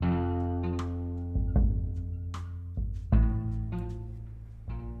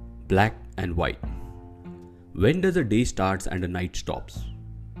Black and white. When does a day starts and a night stops?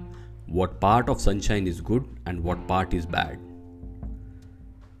 What part of sunshine is good and what part is bad?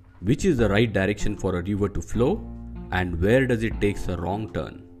 Which is the right direction for a river to flow and where does it take a wrong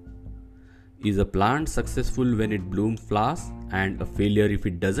turn? Is a plant successful when it blooms flowers and a failure if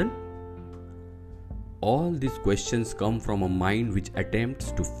it doesn't? All these questions come from a mind which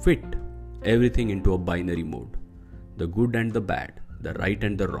attempts to fit everything into a binary mode. The good and the bad, the right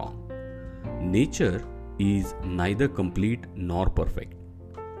and the wrong. Nature is neither complete nor perfect.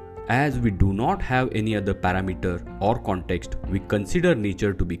 As we do not have any other parameter or context, we consider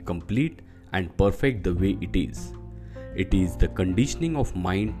nature to be complete and perfect the way it is. It is the conditioning of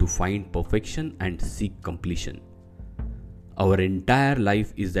mind to find perfection and seek completion. Our entire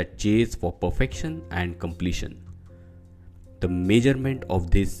life is that chase for perfection and completion. The measurement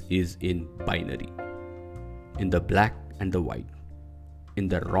of this is in binary, in the black and the white, in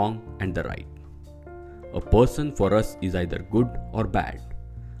the wrong and the right. A person for us is either good or bad.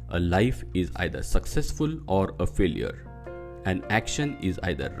 A life is either successful or a failure. An action is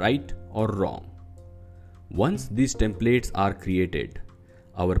either right or wrong. Once these templates are created,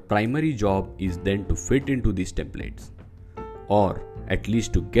 our primary job is then to fit into these templates, or at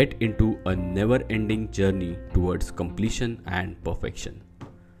least to get into a never-ending journey towards completion and perfection.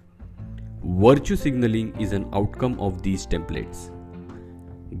 Virtue signaling is an outcome of these templates.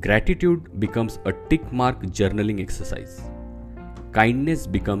 Gratitude becomes a tick mark journaling exercise. Kindness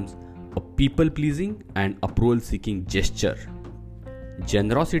becomes a people-pleasing and approval-seeking gesture.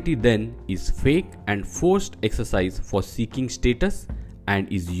 Generosity then is fake and forced exercise for seeking status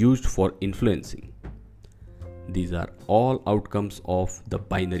and is used for influencing. These are all outcomes of the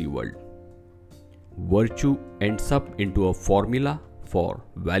binary world. Virtue ends up into a formula for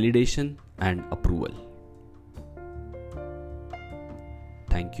validation and approval.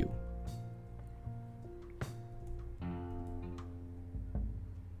 Thank you.